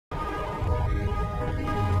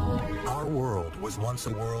Our world was once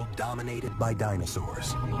a world dominated by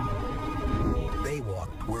dinosaurs. They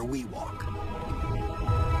walked where we walk.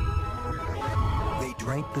 They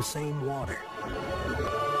drank the same water,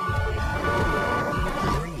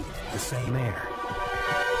 breathed the same air,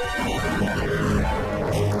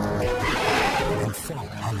 and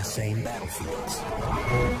fought on the same battlefields.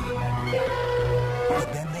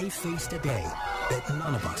 But then they faced a day that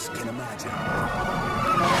none of us can imagine.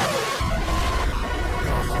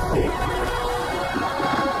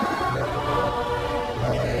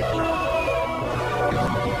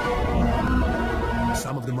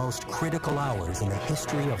 Some of the most critical hours in the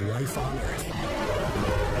history of life on Earth.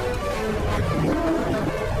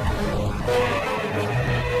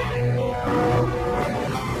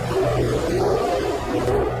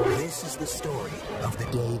 This is the story of the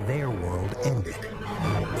day their world ended.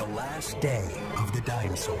 The last day of the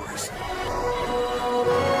dinosaurs.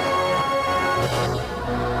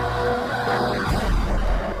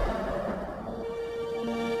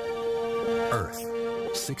 Earth,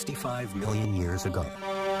 65 million years ago.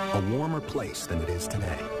 A warmer place than it is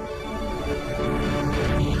today.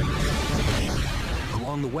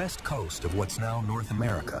 Along the west coast of what's now North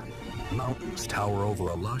America, mountains tower over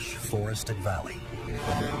a lush, forested valley.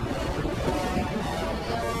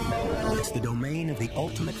 It's the domain of the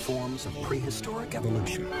ultimate forms of prehistoric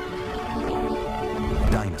evolution.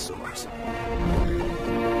 Dinosaurs.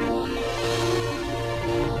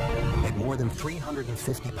 At more than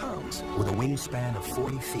 350 pounds, with a wingspan of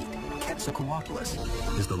 40 feet, Quetzalcoatlus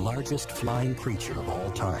is the largest flying creature of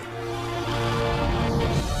all time.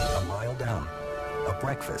 A mile down, a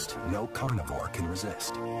breakfast no carnivore can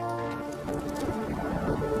resist.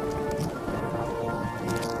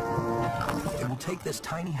 It will take this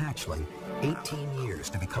tiny hatchling 18 years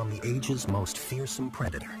to become the age's most fearsome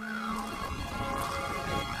predator.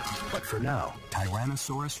 But for now,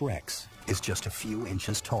 Tyrannosaurus Rex is just a few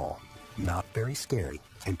inches tall, not very scary,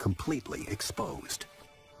 and completely exposed.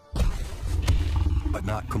 But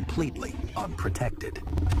not completely unprotected.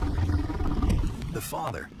 The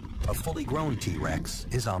father, a fully grown T-Rex,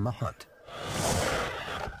 is on the hunt.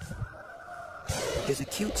 His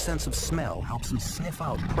acute sense of smell helps him sniff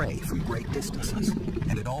out prey from great distances,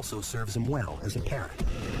 and it also serves him well as a parent.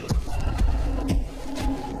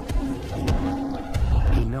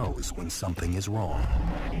 He knows when something is wrong.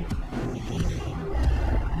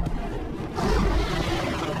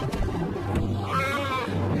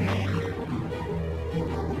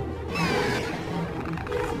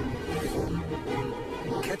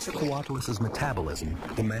 Quetzalcoatlus's metabolism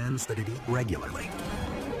demands that it eat regularly.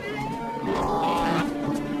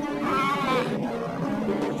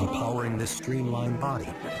 Empowering this streamlined body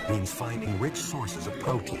means finding rich sources of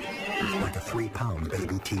protein, like a 3-pound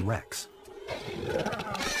baby T-Rex.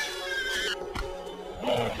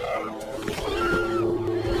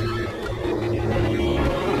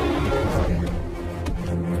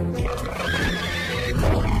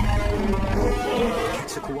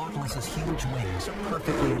 Quetzalcoatlus's huge wings are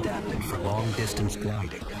perfectly adapted for long-distance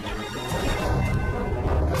gliding.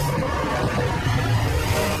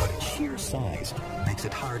 But its sheer size makes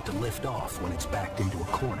it hard to lift off when it's backed into a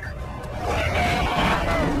corner.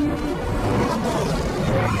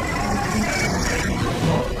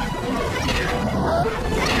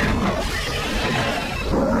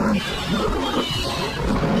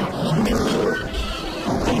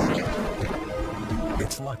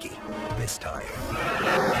 It's lucky this time.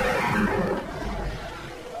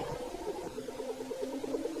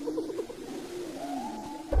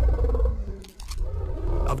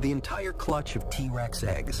 Of the entire clutch of T-Rex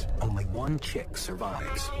eggs, only one chick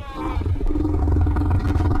survives.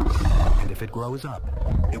 And if it grows up,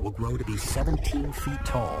 it will grow to be 17 feet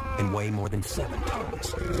tall and weigh more than 7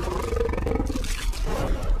 tons.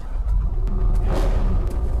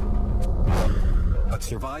 But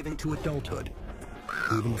surviving to adulthood,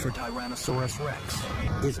 even for Tyrannosaurus Rex,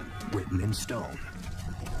 isn't written in stone.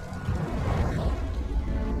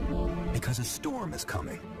 Because a storm is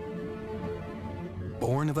coming.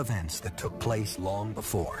 Born of events that took place long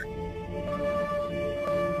before.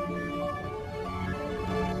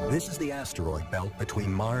 This is the asteroid belt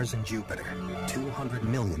between Mars and Jupiter, 200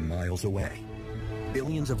 million miles away.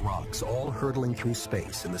 Billions of rocks all hurtling through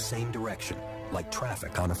space in the same direction, like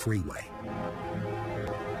traffic on a freeway.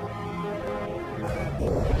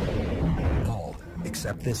 All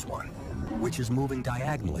except this one, which is moving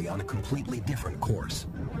diagonally on a completely different course.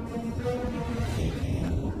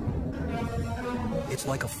 It's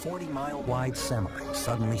like a 40-mile wide semi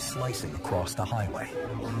suddenly slicing across the highway.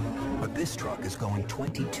 But this truck is going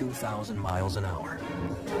 22,000 miles an hour.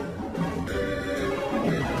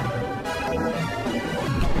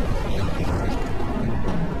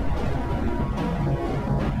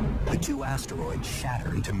 asteroids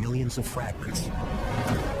shatter into millions of fragments.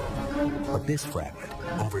 But this fragment,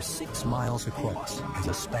 over 6 miles across, has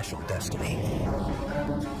a special destiny.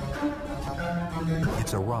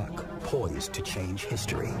 It's a rock poised to change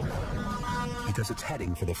history, because it's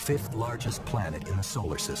heading for the 5th largest planet in the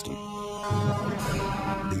solar system.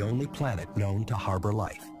 The only planet known to harbor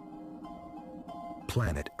life.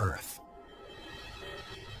 Planet Earth.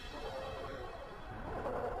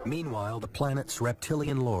 Meanwhile, the planet's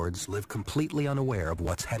reptilian lords live completely unaware of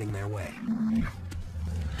what's heading their way.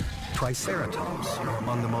 Triceratops are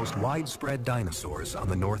among the most widespread dinosaurs on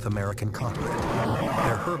the North American continent.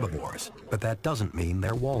 They're herbivores, but that doesn't mean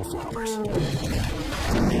they're wallflowers.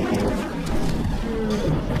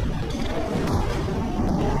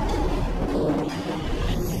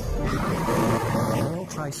 Male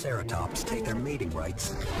Triceratops take their mating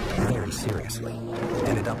rights very seriously,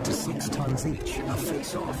 and at up to 6 tons each, a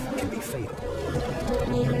face-off can be fatal.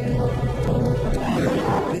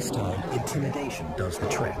 This time, intimidation does the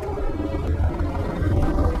trick.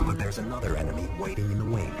 But there's another enemy waiting in the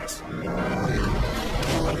wings.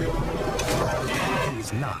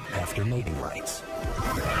 He's not after mating rights.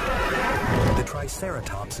 The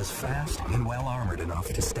Triceratops is fast and well-armored enough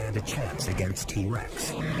to stand a chance against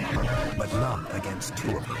T-Rex, but not against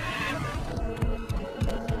 2 of them.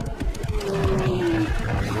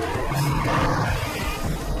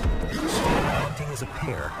 Hunting as a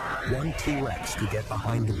pair, 1 T-Rex could get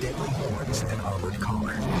behind the deadly horns and armored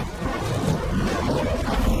collar.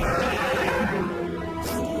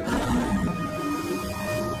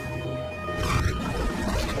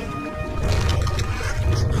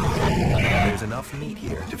 There's enough meat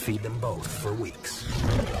here to feed them both for weeks,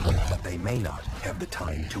 but they may not have the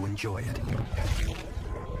time to enjoy it.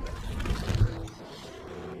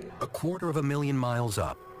 250,000 miles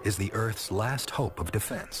up is the Earth's last hope of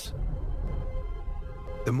defense.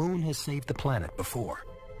 The moon has saved the planet before.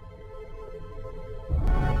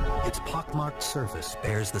 Its pockmarked surface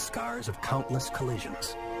bears the scars of countless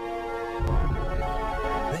collisions.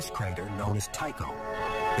 This crater, known as Tycho,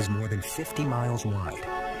 is more than 50 miles wide.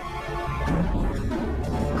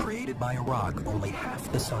 Created by a rock only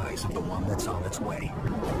half the size of the one that's on its way.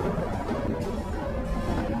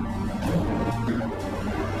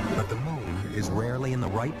 But the moon is rarely in the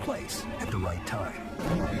right place at the right time.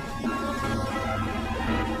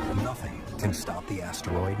 Nothing can stop the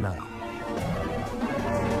asteroid now.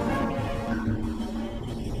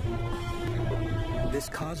 This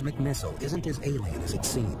cosmic missile isn't as alien as it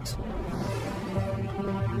seems.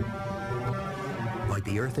 Like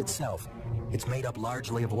the Earth itself, it's made up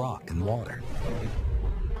largely of rock and water.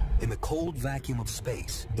 In the cold vacuum of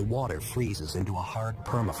space, the water freezes into a hard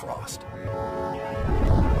permafrost.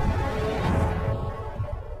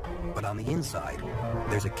 But on the inside,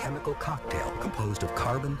 there's a chemical cocktail composed of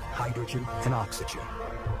carbon, hydrogen, and oxygen.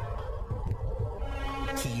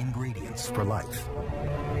 Key ingredients for life.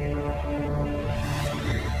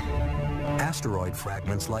 Asteroid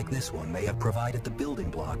fragments like this one may have provided the building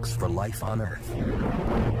blocks for life on Earth.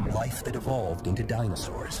 Life that evolved into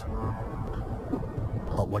dinosaurs.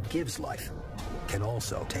 But what gives life can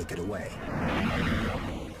also take it away.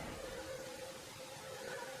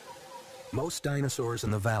 Most dinosaurs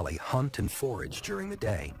in the valley hunt and forage during the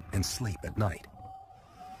day and sleep at night.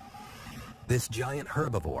 This giant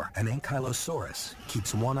herbivore, an Ankylosaurus,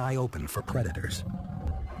 keeps one eye open for predators.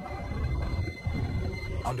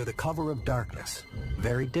 Under the cover of darkness,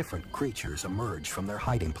 very different creatures emerge from their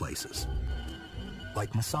hiding places.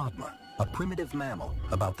 Like Masodma, a primitive mammal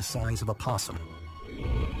about the size of a possum.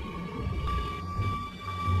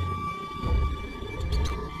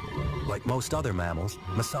 Like most other mammals,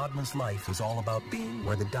 Masodma's life is all about being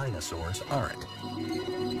where the dinosaurs aren't.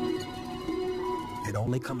 It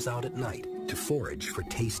only comes out at night to forage for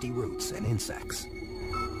tasty roots and insects.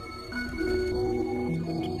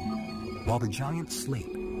 While the giants sleep,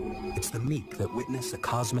 it's the meek that witness a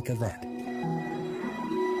cosmic event.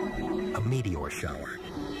 A meteor shower.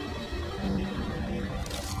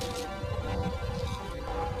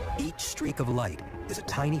 Each streak of light is a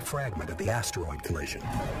tiny fragment of the asteroid collision,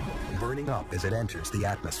 burning up as it enters the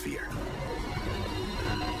atmosphere.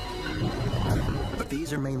 But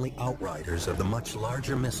these are mainly outriders of the much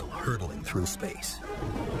larger missile hurtling through space.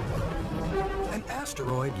 An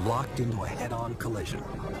asteroid locked into a head-on collision.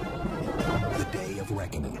 The day of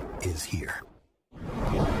reckoning is here.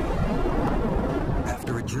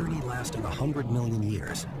 After a journey lasting 100 million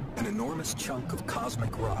years, an enormous chunk of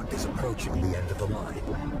cosmic rock is approaching the end of the line.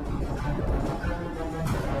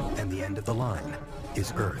 And the end of the line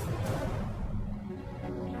is Earth.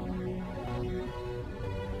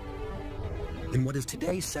 In what is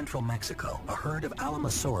today's central Mexico, a herd of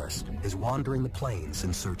Alamosaurus is wandering the plains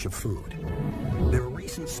in search of food. They're a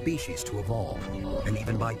recent species to evolve, and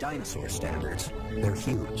even by dinosaur standards, they're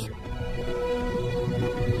huge.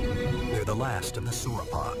 They're the last of the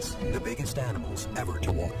sauropods, the biggest animals ever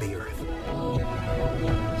to walk the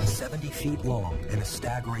earth. 70 feet long and a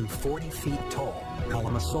staggering 40 feet tall,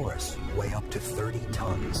 Alamosaurus weigh up to 30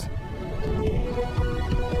 tons.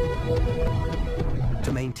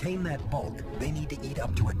 To maintain that bulk, they need to eat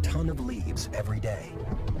up to a ton of leaves every day.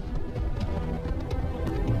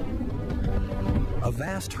 A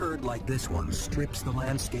vast herd like this one strips the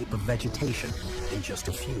landscape of vegetation in just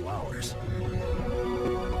a few hours.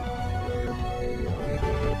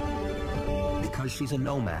 Because she's a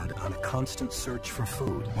nomad on a constant search for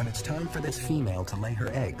food, when it's time for this female to lay her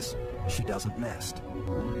eggs, she doesn't nest.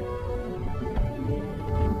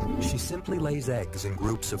 She simply lays eggs in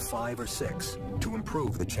groups of 5 or 6 to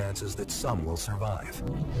improve the chances that some will survive.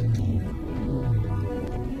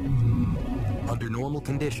 Under normal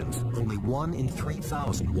conditions, only 1 in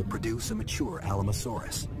 3,000 will produce a mature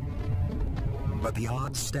Alamosaurus. But the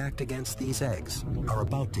odds stacked against these eggs are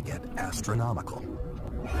about to get astronomical.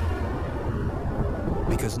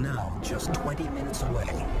 Because now, just 20 minutes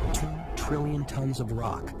away, 2 trillion tons of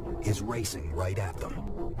rock is racing right at them.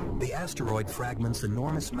 The asteroid fragment's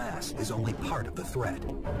enormous mass is only part of the threat.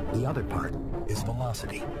 The other part is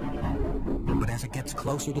velocity. But as it gets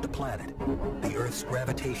closer to the planet, the Earth's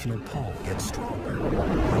gravitational pull gets stronger,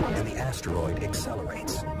 and the asteroid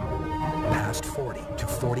accelerates past 40 to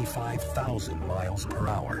 45,000 miles per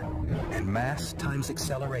hour. And mass times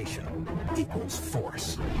acceleration equals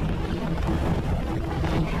force.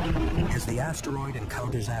 As the asteroid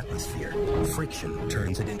encounters atmosphere, friction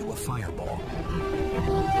turns it into a fireball,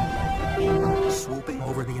 swooping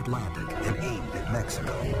over the Atlantic and aimed at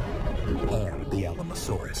Mexico and the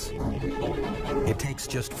Alamosaurus. It takes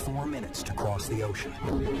just 4 minutes to cross the ocean.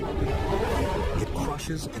 It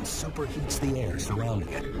crushes and superheats the air surrounding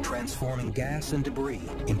it, transforming gas and debris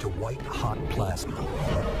into white-hot plasma.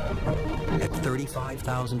 At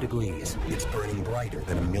 35,000 degrees, it's burning brighter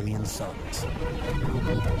than 1,000,000 suns.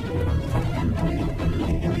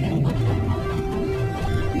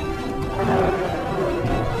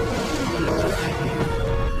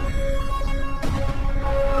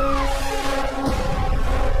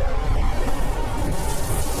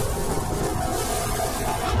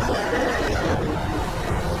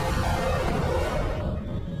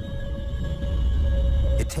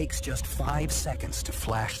 It takes just 5 seconds to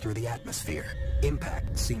flash through the atmosphere.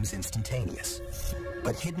 Impact seems instantaneous.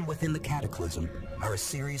 But hidden within the cataclysm are a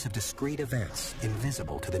series of discrete events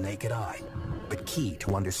invisible to the naked eye, but key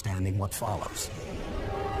to understanding what follows.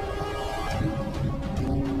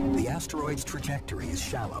 The asteroid's trajectory is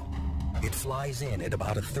shallow. It flies in at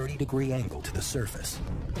about a 30-degree angle to the surface.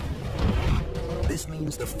 This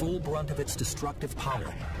means the full brunt of its destructive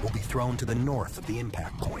power will be thrown to the north of the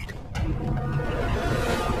impact point.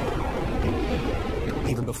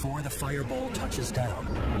 Even before the fireball touches down,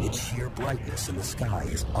 its sheer brightness in the sky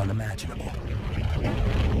is unimaginable.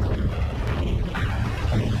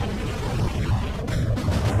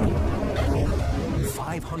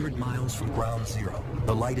 500 miles from ground zero,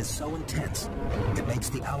 the light is so intense, it makes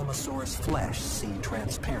the Alamosaurus flesh seem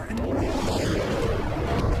transparent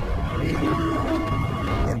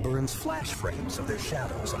and burns flash frames of their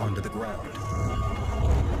shadows onto the ground.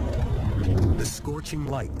 The scorching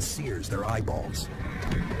light sears their eyeballs.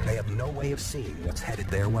 They have no way of seeing what's headed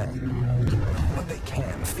their way, but they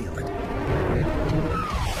can feel it.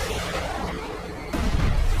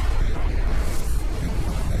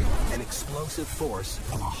 An explosive force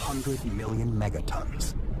of 100 million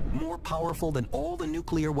megatons, more powerful than all the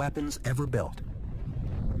nuclear weapons ever built.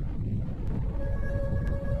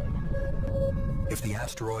 If the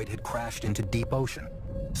asteroid had crashed into deep ocean,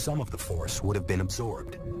 some of the force would have been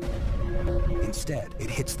absorbed. Instead, it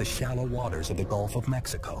hits the shallow waters of the Gulf of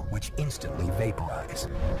Mexico, which instantly vaporize.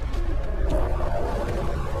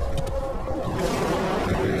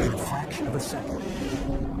 In a fraction of a second,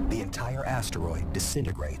 the entire asteroid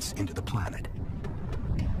disintegrates into the planet.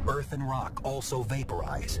 Earth and rock also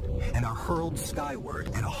vaporize and are hurled skyward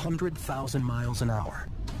at 100,000 miles an hour.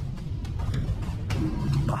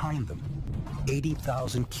 Behind them,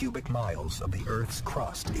 80,000 cubic miles of the Earth's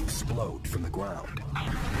crust explode from the ground.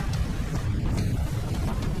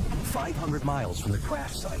 500 miles from the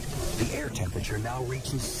crash site, the air temperature now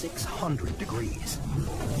reaches 600 degrees.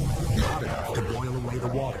 Hot enough to boil away the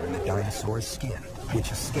water in the dinosaur's skin,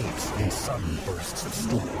 which escapes in sudden bursts of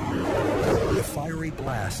steam. The fiery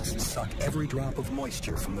blasts suck every drop of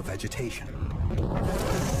moisture from the vegetation.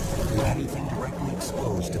 Anything directly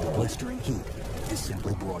exposed to the blistering heat is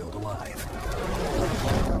simply broiled alive.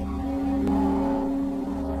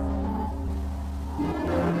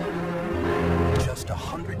 Just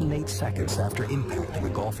 108 seconds after impact in the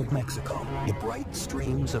Gulf of Mexico, the bright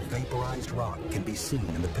streams of vaporized rock can be seen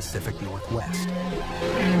in the Pacific Northwest.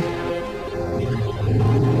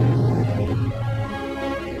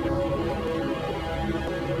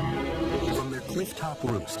 From their cliff-top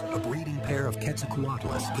roost, a breeding pair of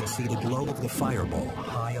Quetzalcoatlus can see the glow of the fireball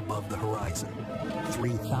high above the horizon,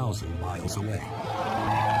 3,000 miles away.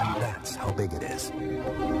 That's how big it is.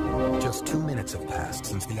 Just 2 minutes have passed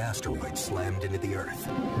since the asteroid slammed into the Earth.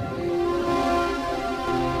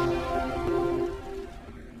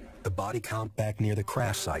 The body count back near the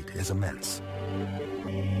crash site is immense.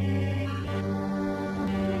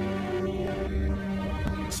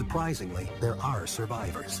 Surprisingly, there are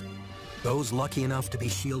survivors. Those lucky enough to be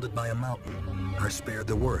shielded by a mountain are spared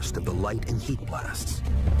the worst of the light and heat blasts.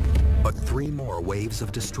 But 3 more waves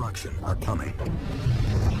of destruction are coming.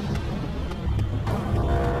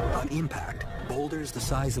 On impact, boulders the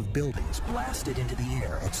size of buildings blasted into the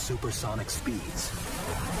air at supersonic speeds.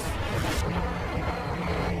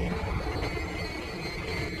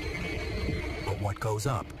 But what goes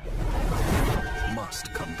up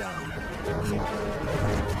must come down.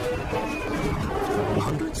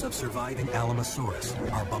 Hundreds of surviving Alamosaurus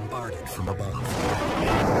are bombarded from above.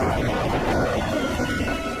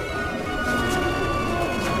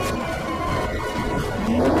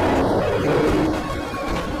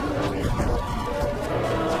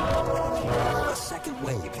 A second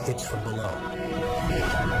wave hits from below.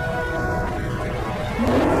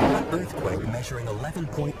 An earthquake measuring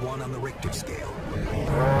 11.1 on the Richter scale.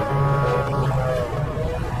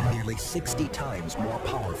 Nearly 60 times more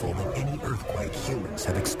powerful than any earthquake humans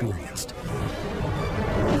have experienced.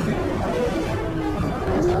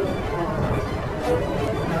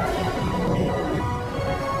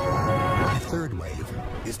 The third wave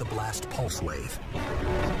is the blast pulse wave,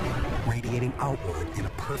 radiating outward in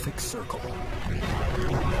a perfect circle.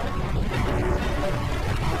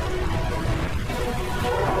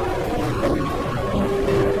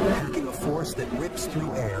 Packing a force that rips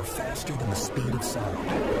through air faster than the speed of sound,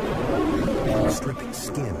 stripping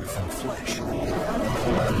skin from flesh,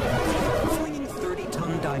 flinging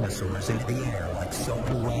 30-ton dinosaurs into the air like so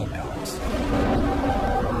many rag dolls.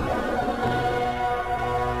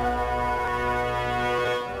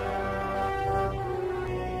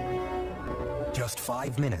 Just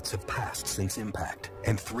 5 minutes have passed since impact,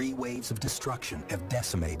 and 3 waves of destruction have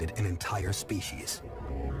decimated an entire species.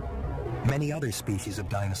 Many other species of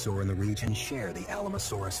dinosaur in the region share the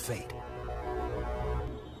Alamosaurus fate.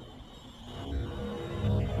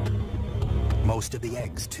 Most of the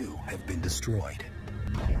eggs, too, have been destroyed.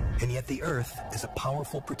 And yet the Earth is a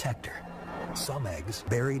powerful protector. Some eggs,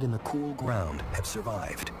 buried in the cool ground, have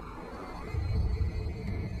survived.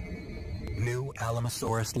 New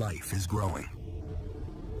Alamosaurus life is growing.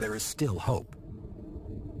 There is still hope.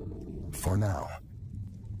 For now.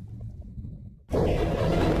 An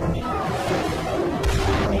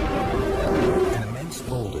immense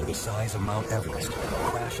boulder the size of Mount Everest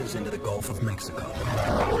crashes into the Gulf of Mexico,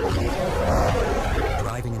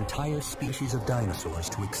 driving entire species of dinosaurs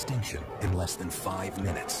to extinction in less than 5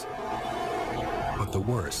 minutes. But the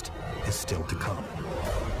worst is still to come.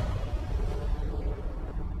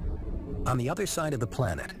 On the other side of the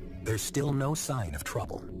planet, there's still no sign of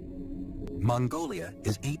trouble. Mongolia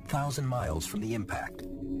is 8,000 miles from the impact.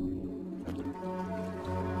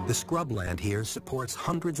 The scrubland here supports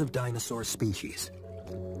hundreds of dinosaur species.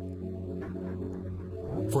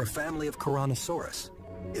 For a family of Tyrannosaurus,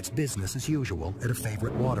 it's business as usual at a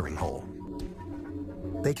favorite watering hole.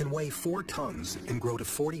 They can weigh 4 tons and grow to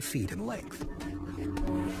 40 feet in length.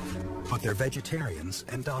 But they're vegetarians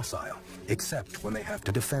and docile, except when they have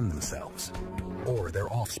to defend themselves, or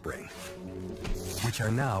their offspring, which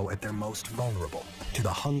are now at their most vulnerable to the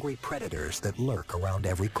hungry predators that lurk around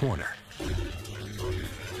every corner.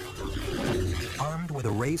 Armed with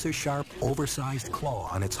a razor-sharp, oversized claw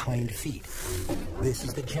on its hind feet, this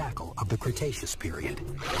is the jackal of the Cretaceous period.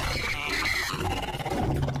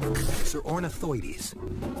 Ornithoides,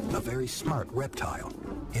 a very smart reptile.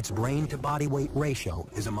 Its brain-to-body weight ratio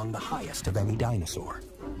is among the highest of any dinosaur.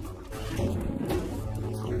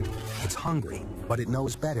 It's hungry, but it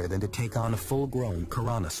knows better than to take on a full-grown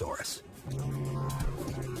Tyrannosaurus.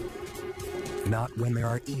 Not when there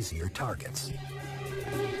are easier targets.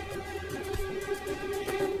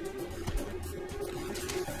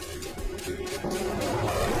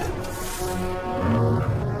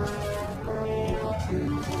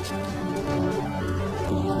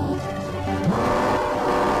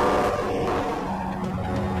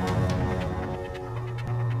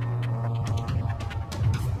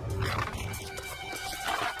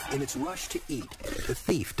 In its rush to eat, the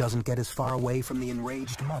thief doesn't get as far away from the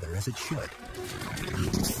enraged mother as it should.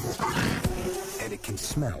 And it can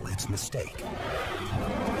smell its mistake.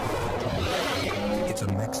 It's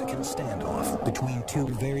a Mexican standoff between two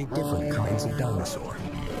very different kinds of dinosaur.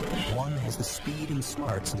 One has the speed and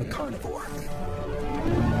smarts of a carnivore,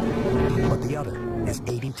 but the other is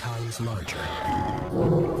 80 times larger.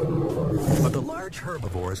 But the large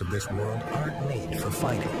herbivores of this world aren't made for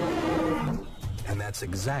fighting. And that's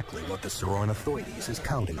exactly what the Saurornithoides is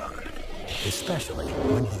counting on, especially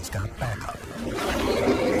when he's got backup.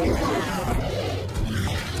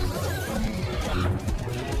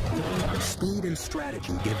 Speed and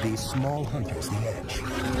strategy give these small hunters the edge.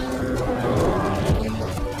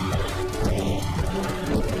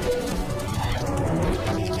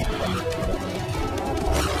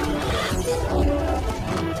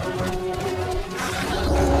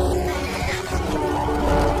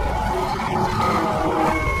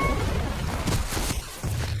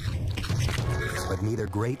 But neither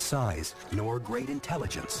great size nor great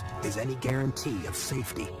intelligence is any guarantee of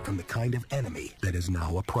safety from the kind of enemy that is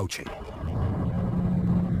now approaching.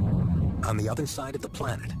 On the other side of the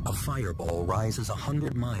planet, a fireball rises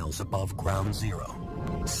 100 miles above ground zero.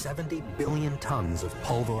 70 billion tons of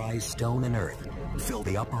pulverized stone and earth fill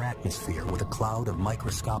the upper atmosphere with a cloud of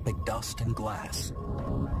microscopic dust and glass.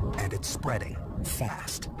 And it's spreading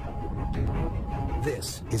fast.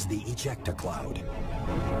 This is the ejecta cloud.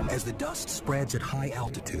 As the dust spreads at high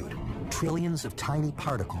altitude, trillions of tiny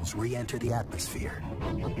particles re-enter the atmosphere.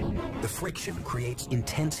 The friction creates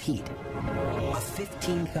intense heat, a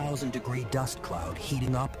 15,000-degree dust cloud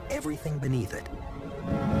heating up everything beneath it.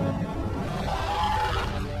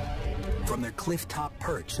 From their cliff-top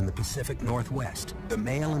perch in the Pacific Northwest, the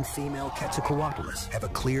male and female Quetzalcoatlus have a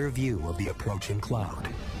clear view of the approaching cloud.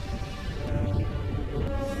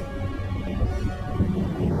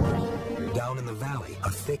 Down in the valley, a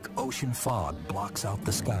thick ocean fog blocks out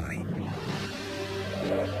the sky.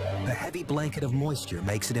 The heavy blanket of moisture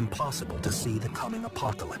makes it impossible to see the coming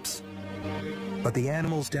apocalypse. But the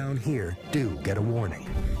animals down here do get a warning.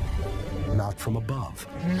 Not from above,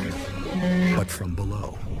 but from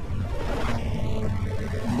below.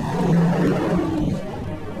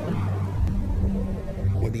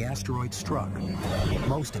 When the asteroid struck,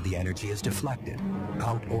 most of the energy is deflected,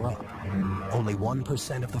 out or up. Only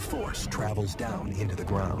 1% of the force travels down into the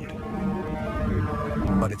ground.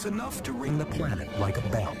 But it's enough to ring the planet like a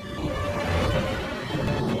bell.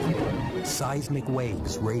 Seismic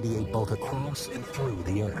waves radiate both across and through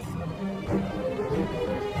the Earth.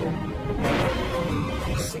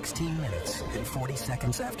 16 minutes and 40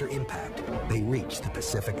 seconds after impact, they reach the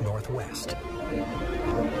Pacific Northwest.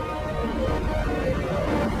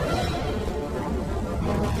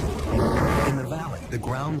 In the valley, the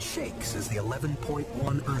ground shakes as the 11.1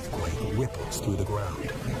 earthquake ripples through the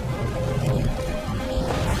ground.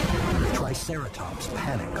 Triceratops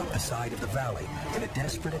panic up the side of the valley in a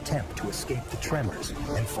desperate attempt to escape the tremors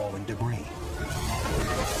and falling debris.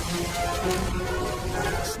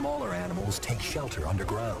 Smaller animals take shelter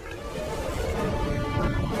underground.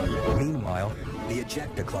 Meanwhile, the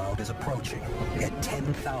ejecta cloud is approaching at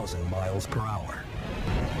 10,000 miles per hour.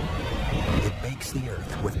 It bakes the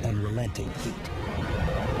Earth with unrelenting heat.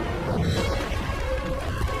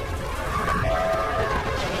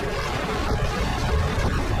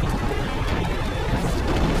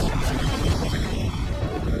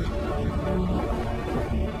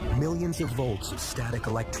 Millions of volts of static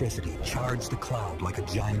electricity charge the cloud like a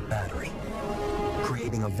giant battery,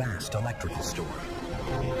 creating a vast electrical storm.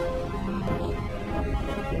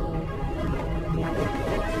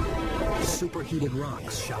 Superheated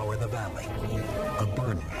rocks shower the valley, a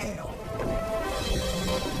burning hail.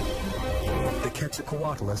 The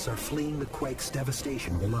Quetzalcoatlus are fleeing the quake's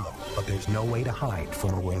devastation below, but there's no way to hide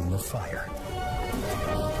from a rain of fire.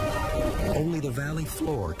 Only the valley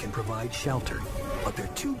floor can provide shelter, but they're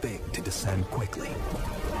too big to descend quickly.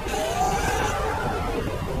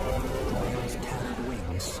 His tattered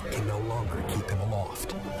wings can no longer keep him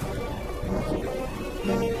aloft.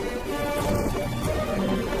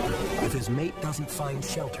 If his mate doesn't find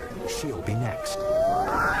shelter, she'll be next.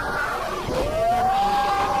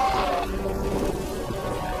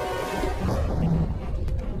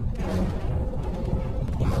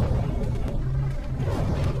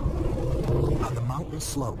 On the mountain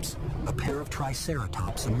slopes, a pair of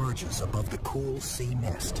Triceratops emerges above the cool sea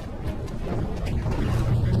mist.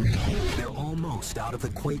 They're almost out of the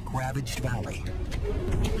quake-ravaged valley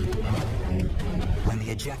when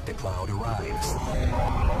the ejecta cloud arrives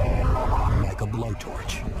like a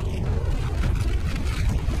blowtorch.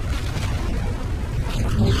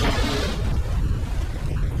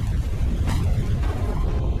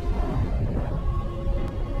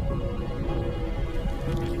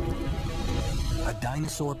 a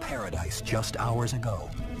dinosaur paradise just hours ago,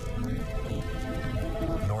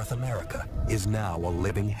 North America is now a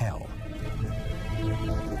living hell.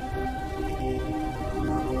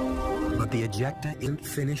 But the ejecta isn't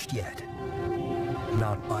finished yet.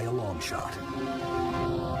 Not by a long shot.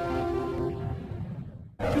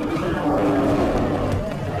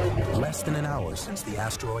 Less than an hour since the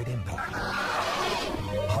asteroid impact,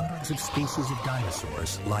 hundreds of species of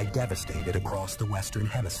dinosaurs lie devastated across the Western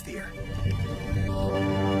Hemisphere.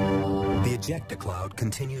 The ejecta cloud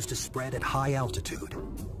continues to spread at high altitude.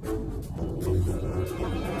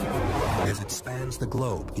 As it spans the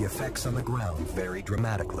globe, the effects on the ground vary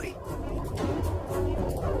dramatically.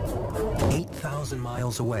 8,000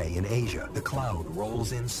 miles away in Asia, the cloud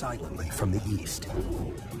rolls in silently from the east.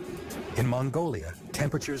 In Mongolia,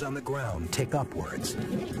 temperatures on the ground tick upwards,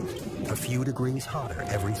 a few degrees hotter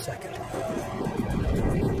every second.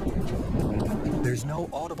 There's no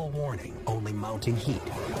audible warning, only mounting heat.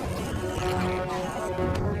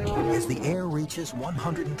 As the air reaches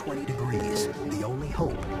 120 degrees, the only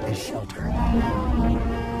hope is shelter.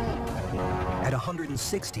 At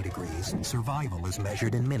 160 degrees, survival is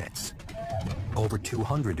measured in minutes. Over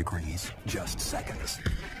 200 degrees, just seconds.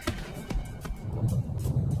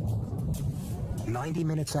 90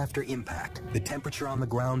 minutes after impact, the temperature on the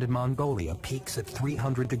ground in Mongolia peaks at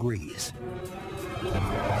 300 degrees.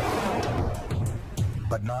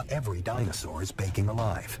 But not every dinosaur is baking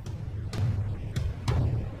alive.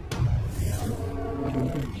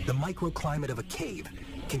 The microclimate of a cave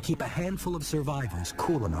can keep a handful of survivors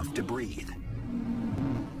cool enough to breathe.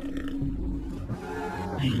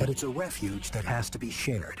 But it's a refuge that has to be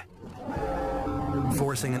shared,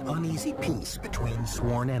 forcing an uneasy peace between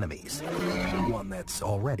sworn enemies, one that's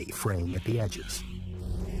already fraying at the edges.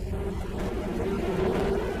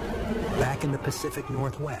 Back in the Pacific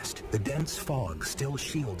Northwest, the dense fog still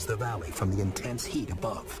shields the valley from the intense heat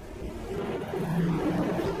above.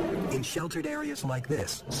 In sheltered areas like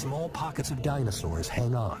this, small pockets of dinosaurs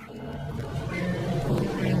hang on.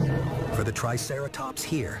 For the Triceratops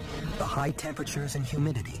here, the high temperatures and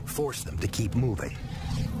humidity force them to keep moving.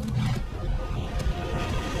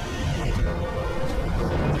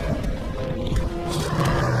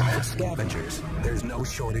 For scavengers, there's no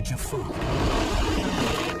shortage of food.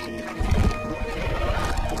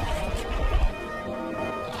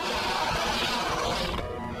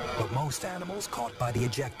 But most animals caught by the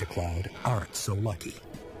ejecta cloud aren't so lucky.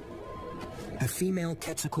 The female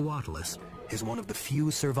Quetzalcoatlus is one of the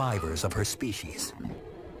few survivors of her species.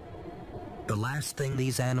 The last thing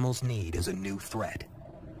these animals need is a new threat.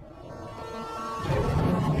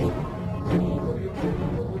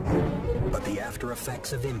 But the after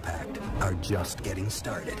effects of impact are just getting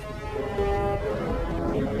started.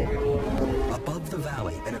 Above the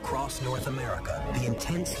valley and across North America, the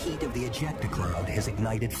intense heat of the ejecta cloud has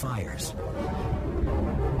ignited fires.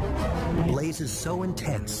 Blazes so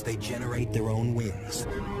intense they generate their own winds.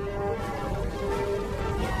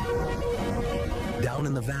 Down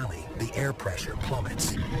in the valley, the air pressure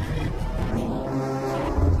plummets.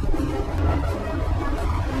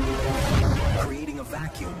 Creating a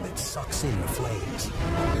vacuum that sucks in the flames.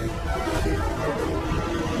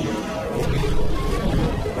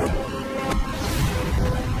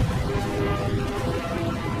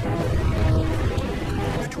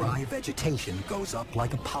 The dry vegetation goes up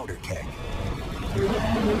like a powder keg,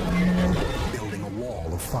 building a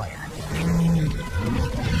wall of fire.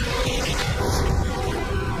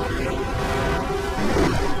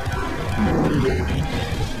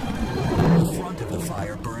 The front of the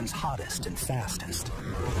fire burns hottest and fastest,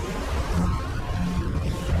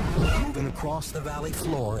 moving across the valley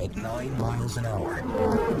floor at 9 miles an hour.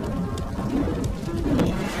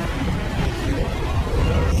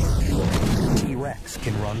 T-Rex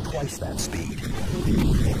can run twice that speed,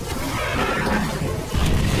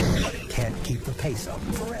 but it can't keep the pace up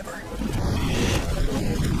forever.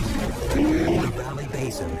 The valley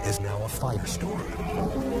basin is now a firestorm.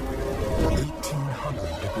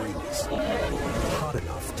 1,800 degrees, hot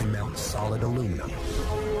enough to melt solid aluminum.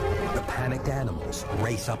 The panicked animals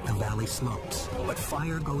race up the valley slopes, but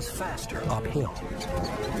fire goes faster uphill.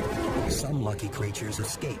 Some lucky creatures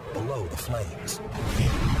escape below the flames.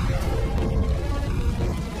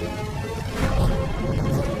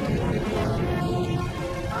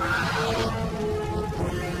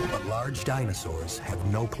 But large dinosaurs have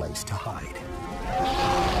no place to hide.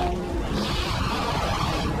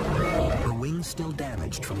 Her wings still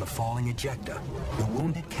damaged from the falling ejecta, the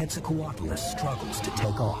wounded Quetzalcoatlus struggles to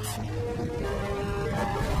take off.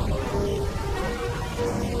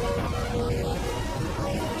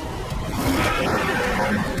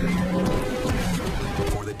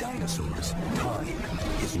 For the dinosaurs, time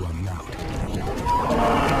is running out.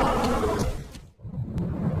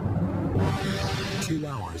 2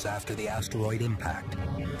 hours after the asteroid impact,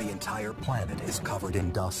 the entire planet is covered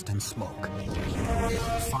in dust and smoke.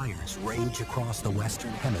 Fires rage across the western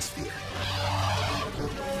hemisphere.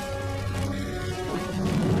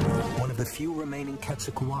 One of the few remaining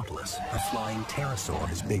Quetzalcoatlus, a flying pterosaur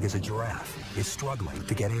as big as a giraffe, is struggling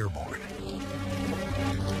to get airborne.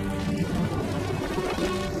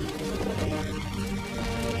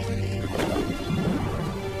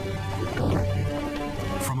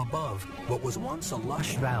 From above, what was once a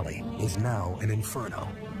lush valley is now an inferno.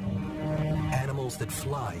 Animals that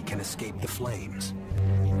fly can escape the flames,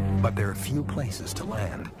 but there are few places to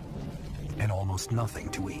land and almost nothing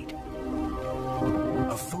to eat.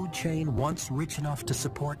 A food chain once rich enough to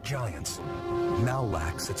support giants now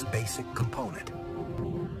lacks its basic component: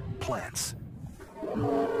 plants.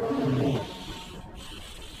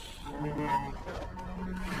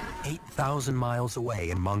 8,000 miles away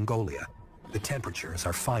in Mongolia, the temperatures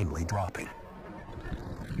are finally dropping.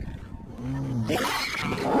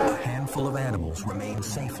 A handful of animals remain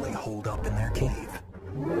safely holed up in their cave.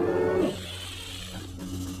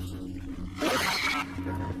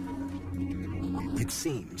 It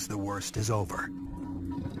seems the worst is over.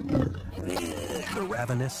 The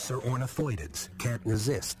ravenous or ornithoidids can't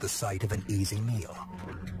resist the sight of an easy meal.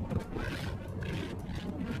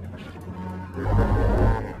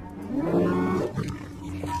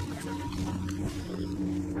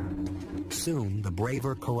 Soon, the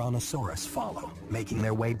braver Tyrannosaurus follow, making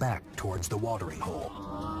their way back towards the watering hole.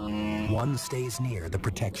 One stays near the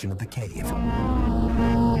protection of the cave.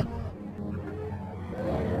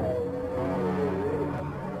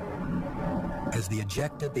 As the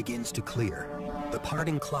ejecta begins to clear, the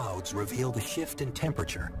parting clouds reveal the shift in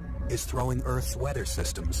temperature is throwing Earth's weather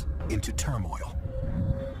systems into turmoil.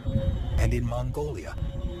 And in Mongolia,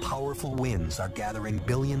 powerful winds are gathering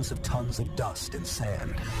billions of tons of dust and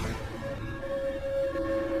sand.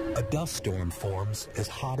 A dust storm forms as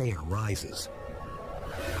hot air rises.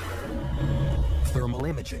 Thermal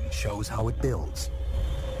imaging shows how it builds,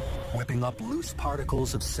 whipping up loose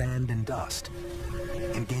particles of sand and dust,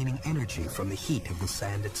 and gaining energy from the heat of the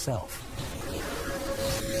sand itself.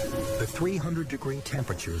 The 300-degree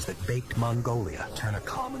temperatures that baked Mongolia turn a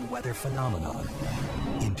common weather phenomenon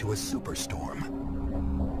into a superstorm.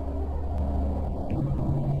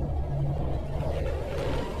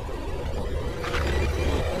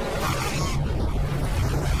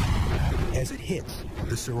 As it hits,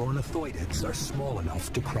 the Ornithoidids are small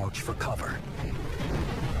enough to crouch for cover.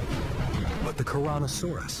 But the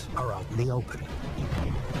Tyrannosaurus are out in the open.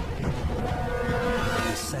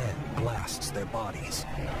 The sand blasts their bodies.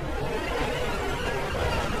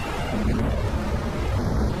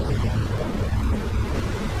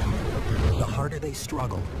 The harder they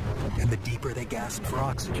struggle, and the deeper they gasp for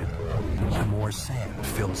oxygen, the more sand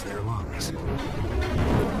fills their lungs.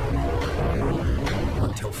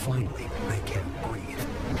 Until finally, they can't breathe.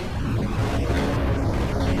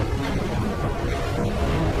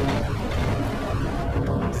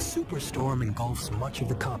 The superstorm engulfs much of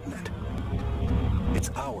the continent. It's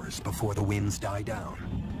hours before the winds die down.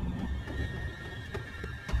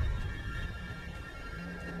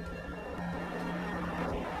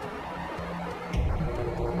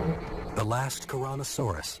 The last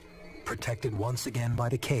Tyrannosaurus, protected once again by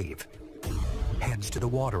the cave, heads to the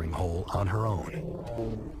watering hole on her own.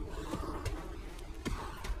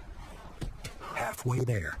 Halfway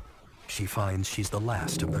there, she finds she's the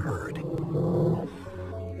last of the herd.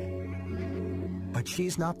 But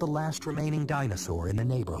she's not the last remaining dinosaur in the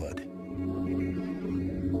neighborhood.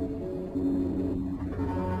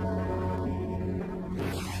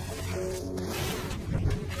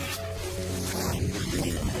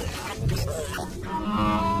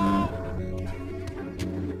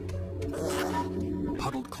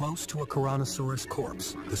 Huddled close to a Tyrannosaurus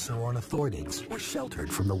corpse, the Ornithoidids were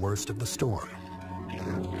sheltered from the worst of the storm.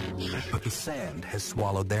 But the sand has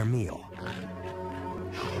swallowed their meal.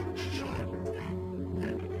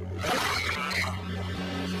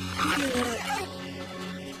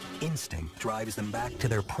 Instinct drives them back to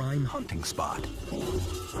their prime hunting spot,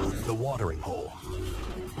 the watering hole,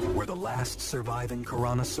 where the last surviving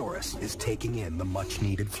Tyrannosaurus is taking in the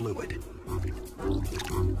much-needed fluid.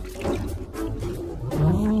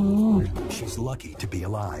 She's lucky to be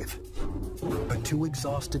alive, but too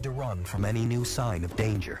exhausted to run from any new sign of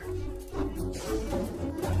danger.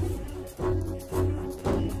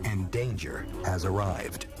 And danger has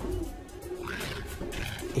arrived.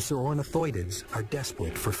 The Ornithoidids are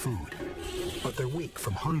desperate for food, but they're weak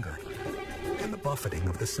from hunger and the buffeting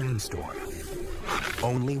of the sandstorm.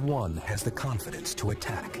 Only one has the confidence to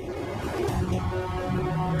attack.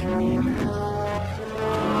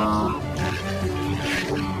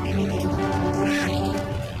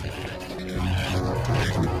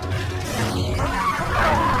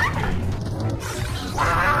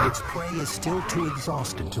 Its prey is still too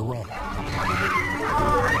exhausted to run.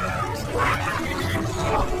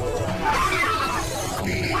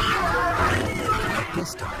 But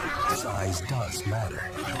this time, size does matter.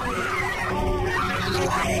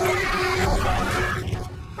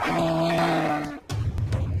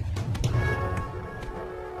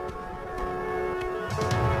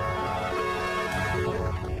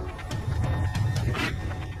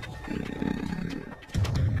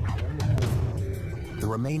 The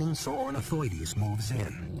remaining Sauronathoides moves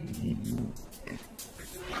in.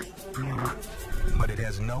 But it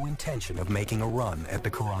has no intention of making a run at the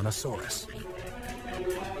Tyrannosaurus.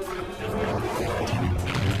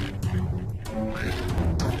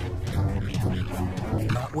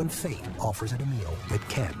 Not when fate offers it a meal that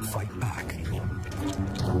can't fight back.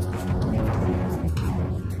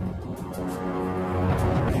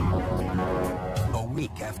 A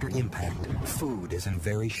week after impact, food is in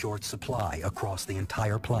very short supply across the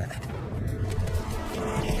entire planet.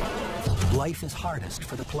 Life is hardest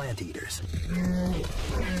for the plant eaters.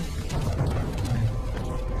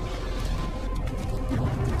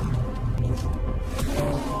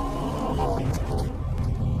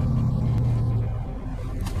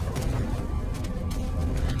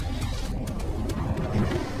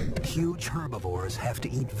 Huge herbivores have to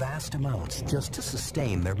eat vast amounts just to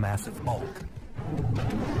sustain their massive bulk.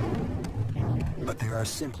 But there are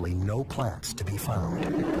simply no plants to be found.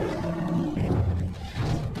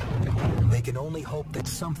 They can only hope that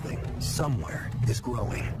something, somewhere, is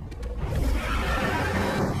growing.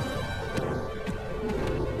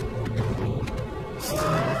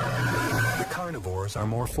 The carnivores are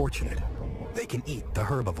more fortunate. They can eat the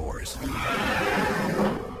herbivores.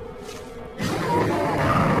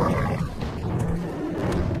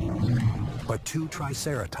 But two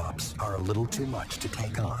Triceratops are a little too much to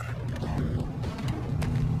take on.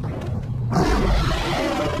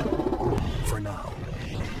 For now.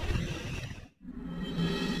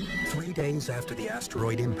 3 days after the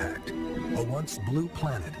asteroid impact, a once blue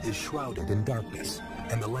planet is shrouded in darkness,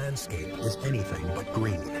 and the landscape is anything but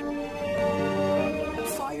green.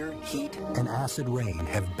 Fire, heat, and acid rain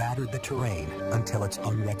have battered the terrain until it's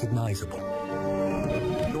unrecognizable.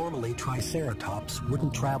 Normally, Triceratops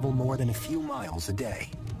wouldn't travel more than a few miles a day.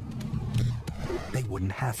 They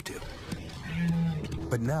wouldn't have to.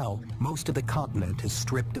 But now, most of the continent is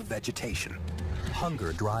stripped of vegetation.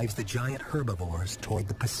 Hunger drives the giant herbivores toward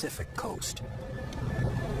the Pacific coast.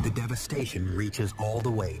 The devastation reaches all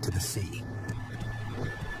the way to the sea.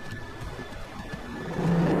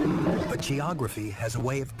 But geography has a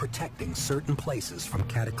way of protecting certain places from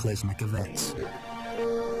cataclysmic events.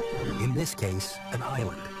 In this case, an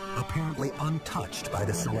island, apparently untouched by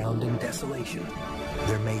the surrounding desolation.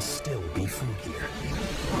 There may still be food here.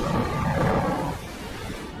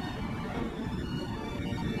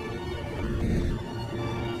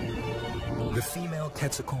 The female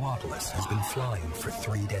Quetzalcoatlus has been flying for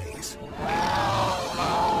 3 days.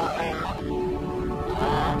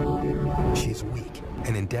 She's weak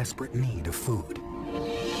and in desperate need of food.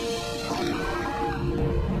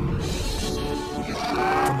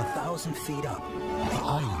 From 1,000 feet up, the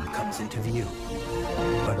island comes into view.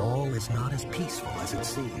 But all is not as peaceful as it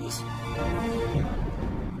seems.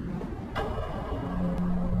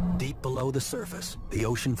 Deep below the surface, the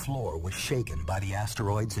ocean floor was shaken by the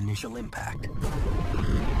asteroid's initial impact.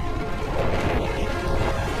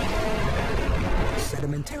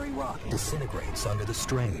 Sedimentary rock disintegrates under the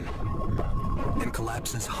strain and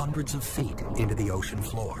collapses hundreds of feet into the ocean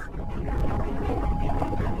floor.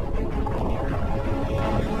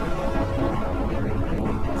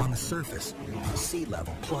 On the surface, sea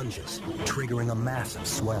level plunges, triggering a massive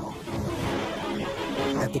swell.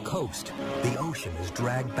 At the coast, the ocean is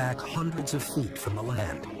dragged back hundreds of feet from the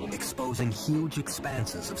land, exposing huge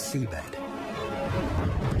expanses of seabed.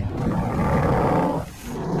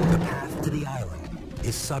 The path to the island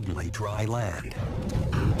is suddenly dry land.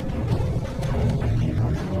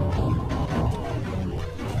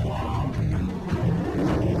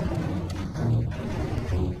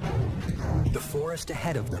 The forest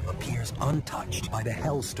ahead of them appears untouched by the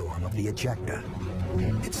hellstorm of the ejecta.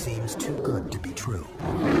 It seems too good to be true.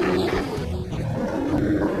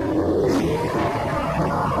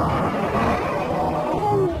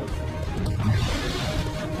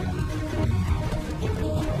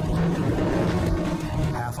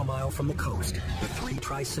 Half a mile from the coast, the 3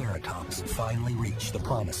 Triceratops finally reach the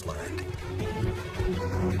promised land.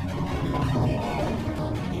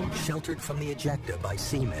 Sheltered from the ejecta by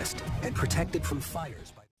sea mist and protected from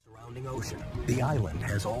fires by the surrounding ocean, the island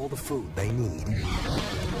has all the food they need.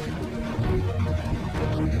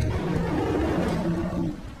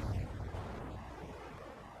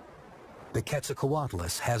 The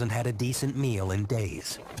Quetzalcoatlus hasn't had a decent meal in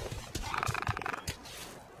days.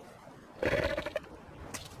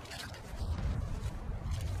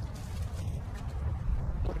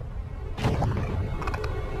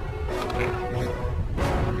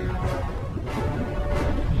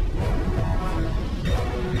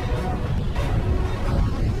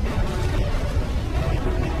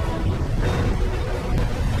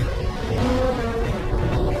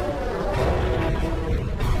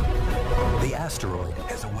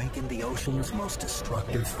 Ocean's most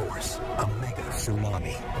destructive force, a mega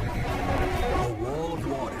tsunami. A wall of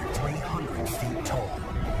water 300 feet tall.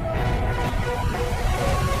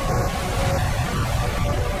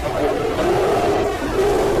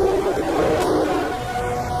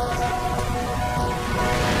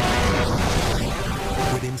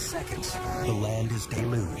 Within seconds, the land is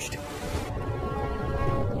deluged.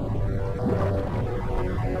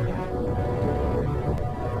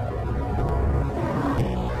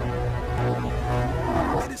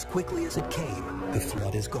 As quickly as it came, the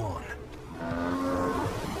flood is gone.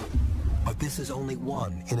 But this is only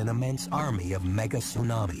one in an immense army of mega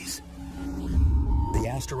tsunamis. The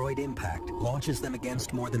asteroid impact launches them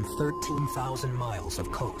against more than 13,000 miles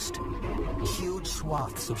of coast. Huge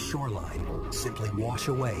swaths of shoreline simply wash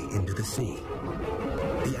away into the sea.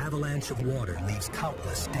 The avalanche of water leaves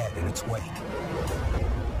countless dead in its wake.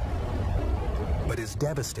 But as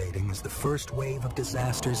devastating as the first wave of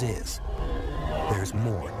disasters is, there's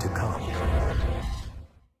more to come.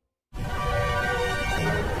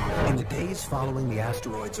 In the days following the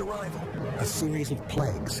asteroid's arrival, a series of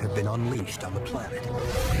plagues have been unleashed on the planet.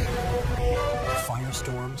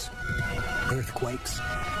 Firestorms, earthquakes,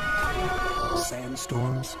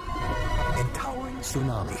 sandstorms, and towering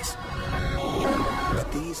tsunamis.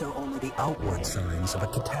 But these are only the outward signs of a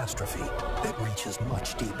catastrophe that reaches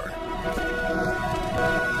much deeper.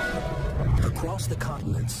 Across the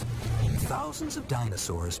continents, thousands of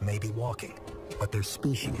dinosaurs may be walking, but their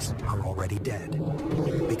species are already dead.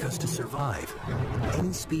 Because to survive,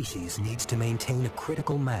 any species needs to maintain a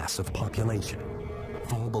critical mass of population.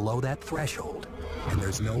 Fall below that threshold, and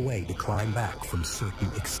there's no way to climb back from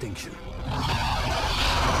certain extinction.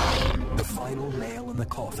 The final nail in the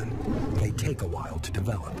coffin may take a while to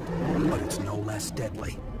develop, but it's no less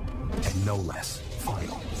deadly, and no less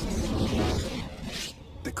final.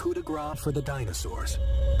 The coup de grace for the dinosaurs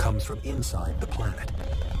comes from inside the planet.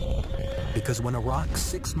 Because when a rock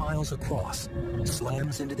 6 miles across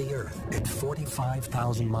slams into the Earth at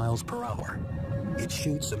 45,000 miles per hour, it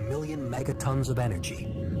shoots 1 million megatons of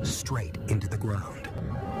energy straight into the ground.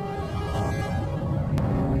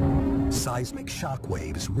 Seismic shock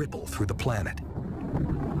waves ripple through the planet.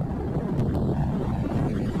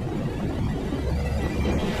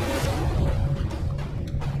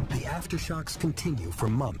 Aftershocks continue for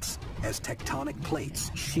months as tectonic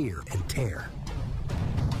plates shear and tear.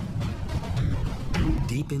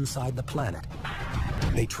 Deep inside the planet,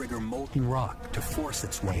 they trigger molten rock to force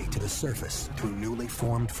its way to the surface through newly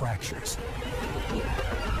formed fractures.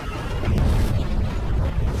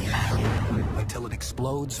 Until it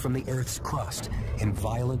explodes from the Earth's crust in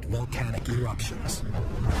violent volcanic eruptions.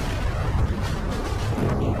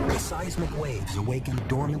 The seismic waves awaken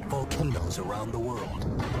dormant volcanoes around the world.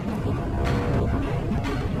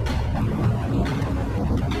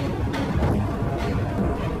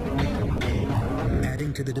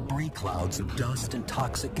 Adding to the debris clouds of dust and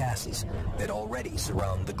toxic gases that already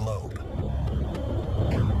surround the globe.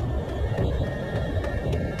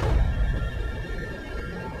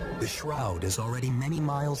 The shroud is already many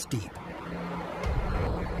miles deep.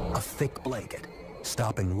 A thick blanket,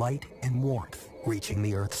 stopping light and warmth reaching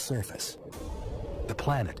the Earth's surface. The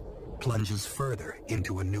planet plunges further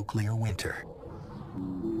into a nuclear winter.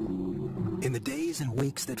 In the days and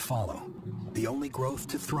weeks that follow, the only growth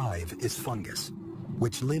to thrive is fungus,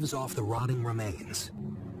 which lives off the rotting remains.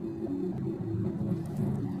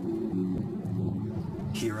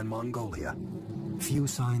 Here in Mongolia, few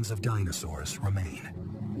signs of dinosaurs remain.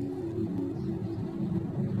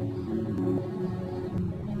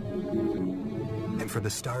 And for the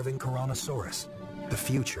starving Tyrannosaurus, the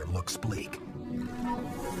future looks bleak.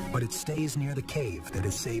 But it stays near the cave that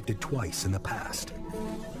has saved it twice in the past.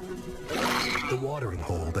 The watering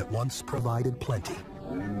hole that once provided plenty.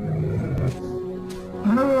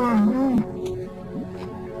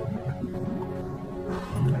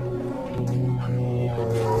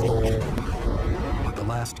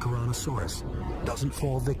 last Tyrannosaurus doesn't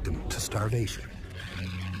fall victim to starvation.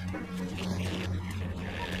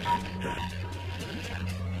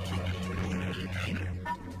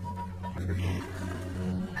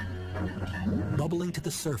 Bubbling to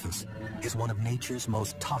the surface is one of nature's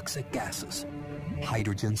most toxic gases,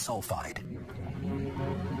 hydrogen sulfide.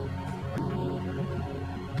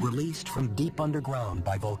 Released from deep underground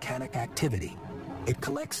by volcanic activity, it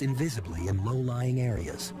collects invisibly in low-lying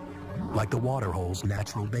areas, like the waterhole's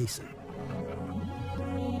natural basin.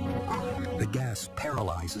 The gas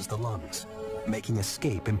paralyzes the lungs, making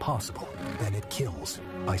escape impossible. Then it kills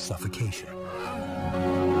by suffocation.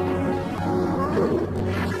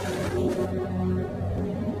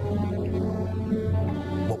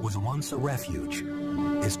 What was once a refuge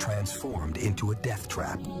is transformed into a death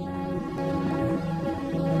trap.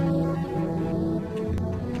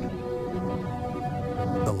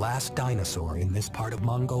 The last dinosaur in this part of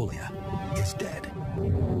Mongolia is dead.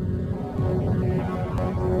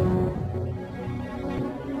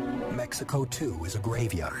 Mexico, too, is a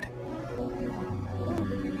graveyard.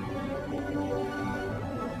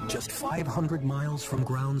 Just 500 miles from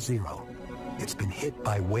ground zero, it's been hit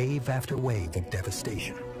by wave after wave of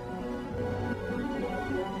devastation.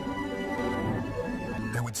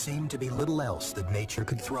 There would seem to be little else that nature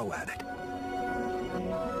could throw at it.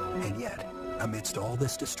 And yet, amidst all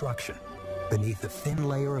this destruction, beneath a thin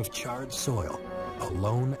layer of charred soil, a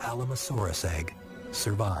lone Alamosaurus egg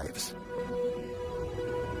survives.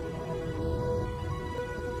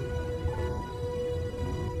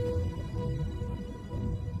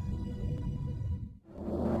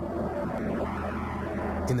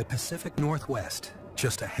 In the Pacific Northwest,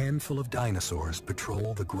 just a handful of dinosaurs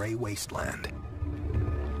patrol the gray wasteland.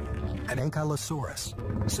 An Ankylosaurus,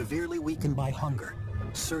 severely weakened by hunger,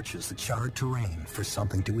 searches the charred terrain for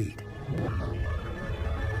something to eat.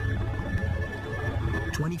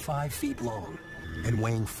 25 feet long and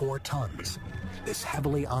weighing 4 tons, this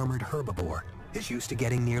heavily armored herbivore is used to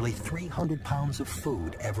getting nearly 300 pounds of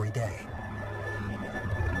food every day.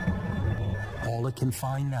 All it can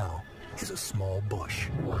find now is a small bush.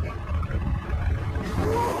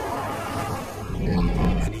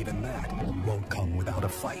 And even that won't come without a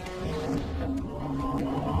fight.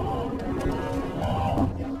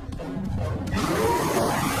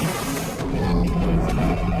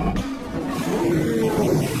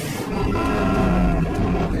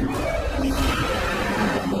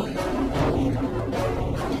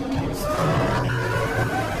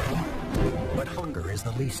 But hunger is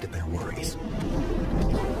the least of their worries.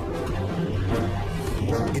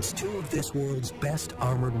 It's two of this world's best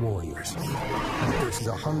armored warriors versus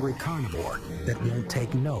a hungry carnivore that won't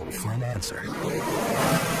take no for an answer.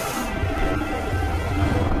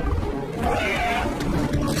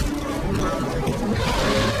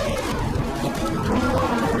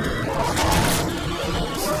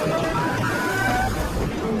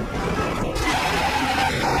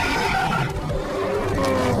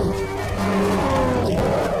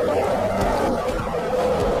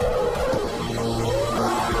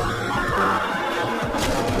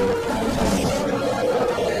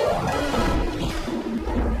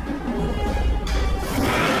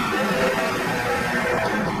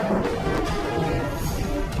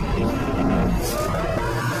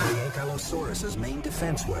 Ankylosaurus's main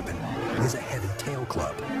defense weapon is a heavy tail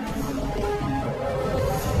club.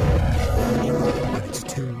 But it's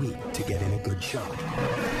too weak to get in a good shot.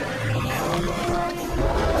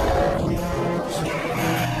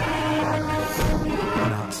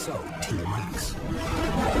 Not so T-Rex.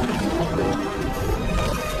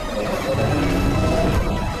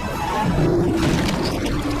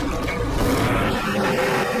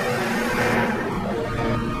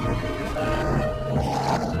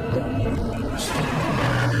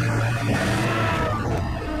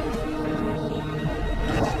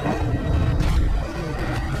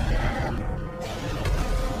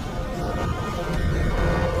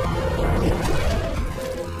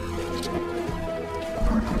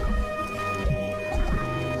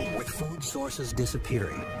 Sources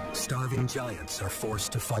disappearing, starving giants are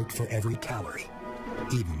forced to fight for every calorie,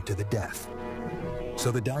 even to the death.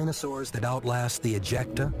 So the dinosaurs that outlast the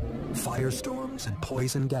ejecta, firestorms, and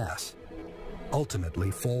poison gas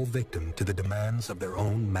ultimately fall victim to the demands of their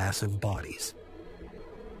own massive bodies.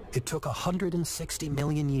 It took 160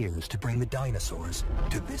 million years to bring the dinosaurs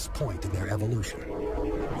to this point in their evolution.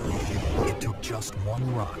 It took just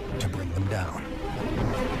one rock to bring them down.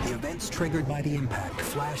 The events triggered by the impact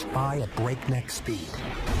flashed by at breakneck speed.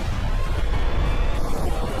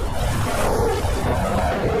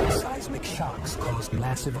 Seismic shocks caused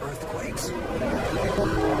massive earthquakes.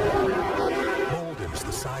 Boulders meteors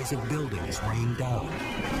the size of buildings rained down,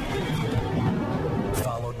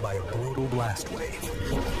 followed by a brutal blast wave,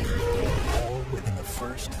 all within the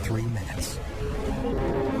first 3 minutes.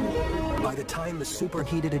 By the time the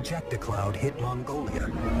superheated ejecta cloud hit Mongolia,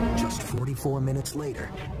 just 44 minutes later,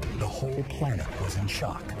 the whole planet was in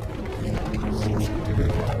shock.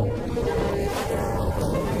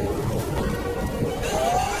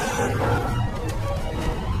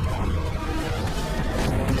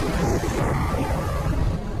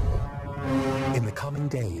 In the coming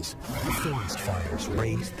days, forest fires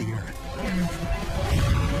razed the earth.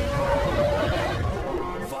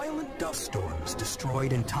 Violent dust storms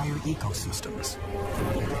destroyed entire ecosystems.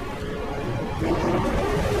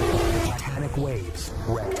 Titanic waves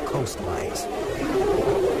wrecked coastlines.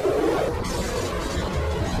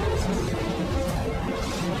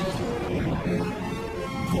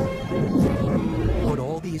 Put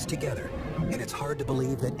all these together, and it's hard to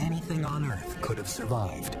believe that anything on Earth could have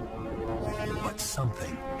survived. But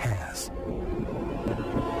something has.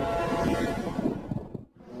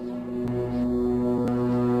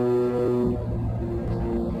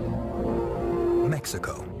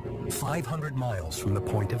 Mexico, 500 miles from the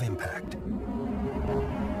point of impact.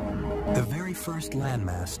 The very first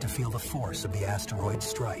landmass to feel the force of the asteroid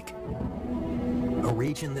strike. A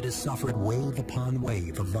region that has suffered wave upon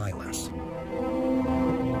wave of violence.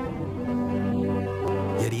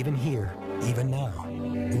 Yet even here, even now,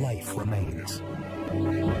 life remains.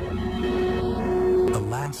 The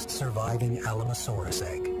last surviving Alamosaurus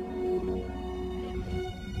egg.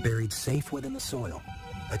 Buried safe within the soil,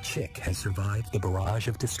 a chick has survived the barrage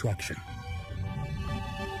of destruction.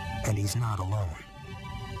 And he's not alone.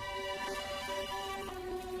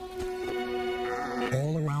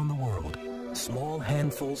 All around the world, small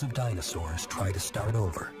handfuls of dinosaurs try to start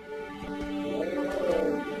over.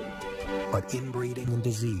 But inbreeding and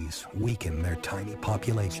disease weaken their tiny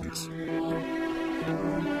populations.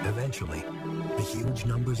 Eventually, the huge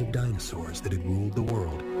numbers of dinosaurs that had ruled the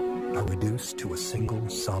world are reduced to a single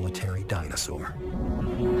solitary dinosaur.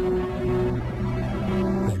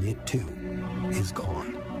 And it too is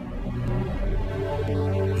gone.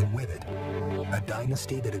 And with it, a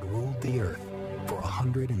dynasty that had ruled the Earth for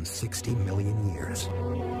 160 million years.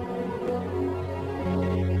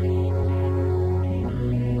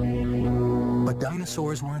 But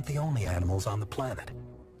dinosaurs weren't the only animals on the planet.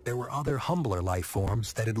 There were other humbler life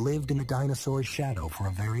forms that had lived in the dinosaur's shadow for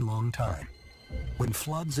a very long time. When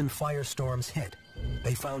floods and firestorms hit,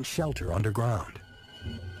 they found shelter underground.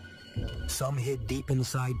 Some hid deep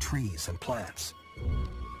inside trees and plants.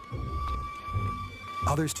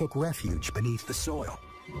 Others took refuge beneath the soil.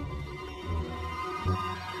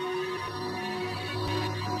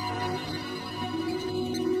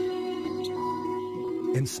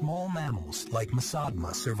 And small mammals like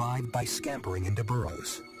Masodma survived by scampering into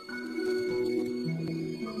burrows.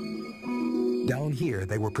 Down here,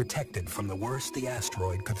 they were protected from the worst the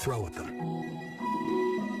asteroid could throw at them.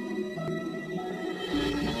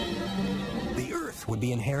 The Earth would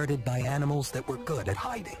be inherited by animals that were good at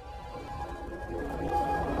hiding.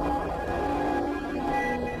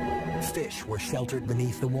 Fish were sheltered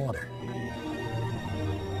beneath the water.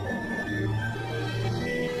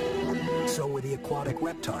 So were the aquatic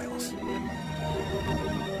reptiles.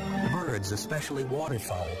 Birds, especially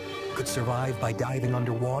waterfowl, could survive by diving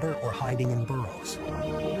underwater or hiding in burrows.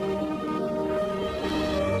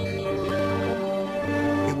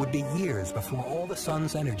 It would be years before all the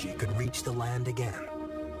sun's energy could reach the land again.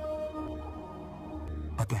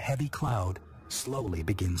 But the heavy cloud slowly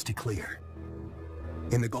begins to clear.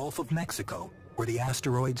 In the Gulf of Mexico, where the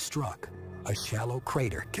asteroid struck, a shallow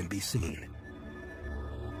crater can be seen.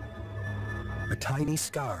 A tiny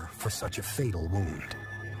scar for such a fatal wound.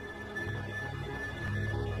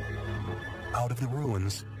 Out of the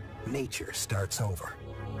ruins, nature starts over.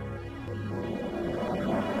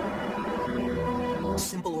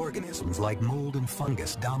 Simple organisms like mold and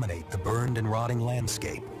fungus dominate the burned and rotting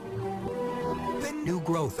landscape. Then new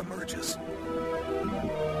growth emerges.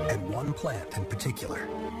 And one plant in particular,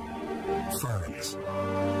 ferns.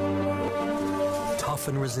 Tough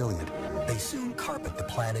and resilient, they soon carpet the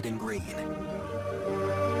planet in green.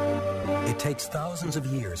 It takes thousands of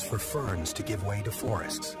years for ferns to give way to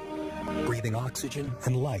forests, breathing oxygen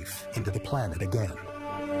and life into the planet again,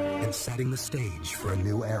 and setting the stage for a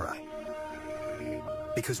new era.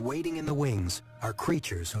 Because waiting in the wings are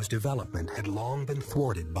creatures whose development had long been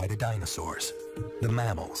thwarted by the dinosaurs, the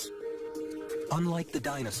mammals. Unlike the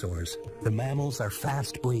dinosaurs, the mammals are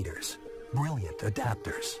fast breeders, brilliant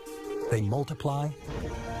adapters. They multiply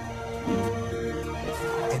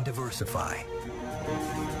and diversify.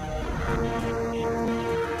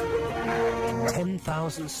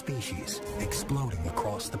 10,000 species exploding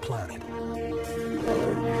across the planet.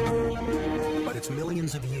 But it's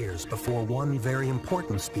millions of years before one very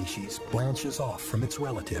important species branches off from its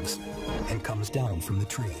relatives and comes down from the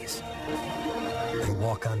trees. They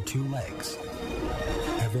walk on two legs,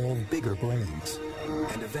 evolve bigger brains,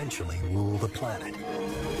 and eventually rule the planet,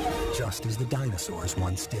 just as the dinosaurs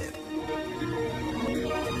once did.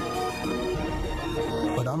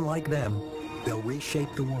 But unlike them, they'll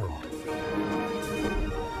reshape the world,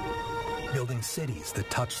 building cities that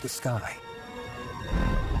touch the sky,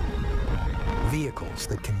 vehicles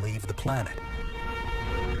that can leave the planet,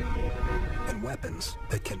 and weapons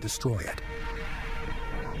that can destroy it.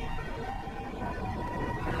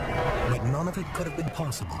 But none of it could have been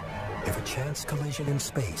possible if a chance collision in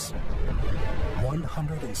space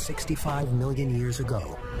 165 million years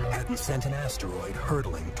ago hadn't sent an asteroid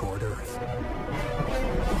hurtling toward Earth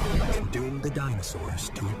and doomed the dinosaurs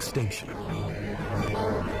to extinction.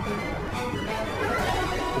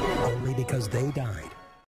 Only because they died